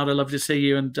then. Ronaldo, lovely to see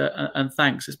you, and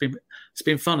thanks. It's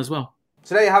been fun as well.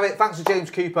 So there you have it. Thanks to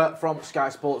James Cooper from Sky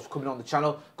Sports for coming on the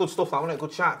channel. Good stuff, that wasn't it?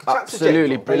 Good chat.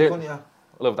 Absolutely brilliant. I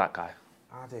love that guy.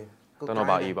 I do. Don't know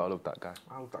about you, but I love that guy.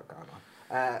 I love that guy,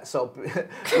 man. So,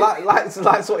 like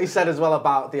what he said as well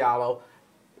about Diallo,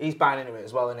 he's buying into it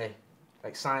as well, isn't he?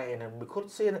 Exciting, and we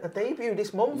could see a debut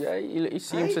this month. Yeah, he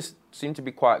seems to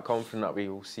be quite confident that we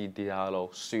will see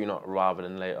Diallo sooner rather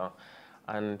than later,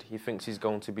 and he thinks he's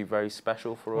going to be very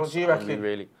special for us. What do you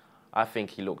reckon? I think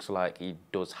he looks like he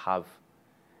does have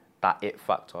that it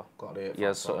factor. Got the it he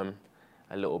has something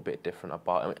a little bit different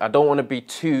about him. I don't want to be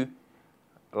too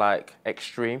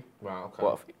extreme. Right, okay.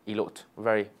 But he looked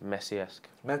very Messi-esque.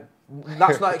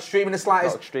 That's not extreme in the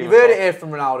slightest. You've heard it here from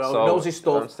Ronaldo. So, knows his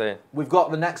stuff. We've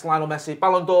got the next Lionel Messi.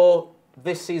 Ballon d'Or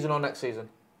this season or next season?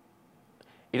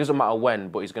 It doesn't matter when,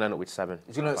 but he's going to end up with 7.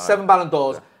 He's going to have 7 Ballon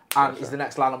d'Ors, and he's the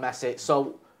next Lionel Messi.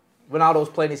 So Ronaldo's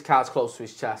playing his cards close to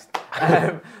his chest.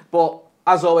 But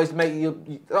as always, mate, I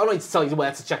don't need to tell you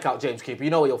where to check out James Cooper. You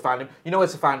know where you'll find him. You know where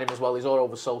to find him as well. He's all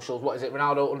over socials. What is it?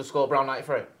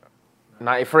 Ronaldo_Brown93?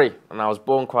 93, and I was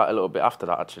born quite a little bit after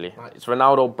that, actually. It's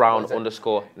Ronaldo Brown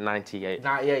 _98.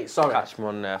 98, sorry. Catch me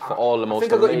on there for all the most I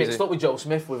think I got you mixed up with Joe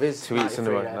Smith with his tweets in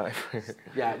the way. 93.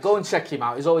 Yeah, go and check him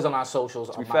out. He's always on our socials.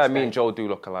 To be fair, me and Joe do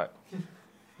look alike.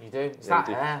 You do? It's that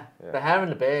hair. Yeah. The hair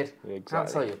and the beard. Yeah, exactly. Can't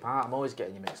tell you apart. I'm always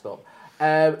getting you mixed up.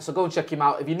 So go and check him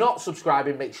out. If you're not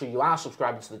subscribing, make sure you are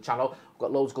subscribing to the channel. We've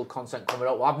got loads of good content coming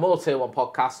up. We'll have more Tier 1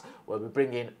 podcasts where we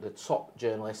bring in the top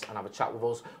journalists and have a chat with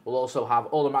us. We'll also have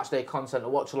all the matchday content, the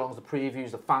watch-alongs, the previews,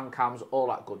 the fan cams, all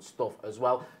that good stuff as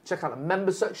well. Check out the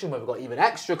member section where we've got even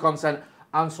extra content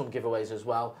and some giveaways as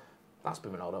well. That's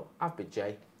been Ronaldo. I've been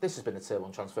Jay. This has been the Tier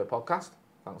 1 Transfer Podcast.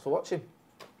 Thanks for watching.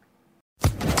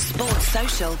 Sports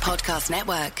Social Podcast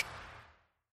Network.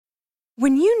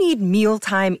 When you need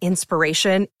mealtime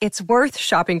inspiration, it's worth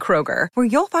shopping Kroger, where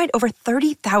you'll find over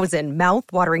 30,000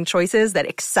 mouth-watering choices that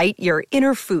excite your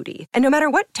inner foodie. And no matter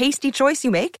what tasty choice you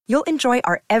make, you'll enjoy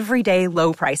our everyday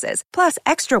low prices, plus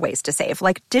extra ways to save,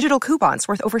 like digital coupons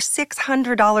worth over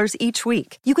 $600 each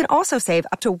week. You can also save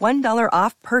up to $1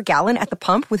 off per gallon at the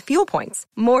pump with fuel points.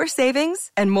 More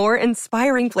savings and more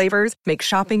inspiring flavors make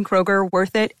shopping Kroger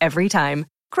worth it every time.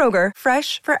 Kroger,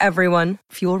 fresh for everyone.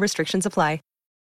 Fuel restrictions apply.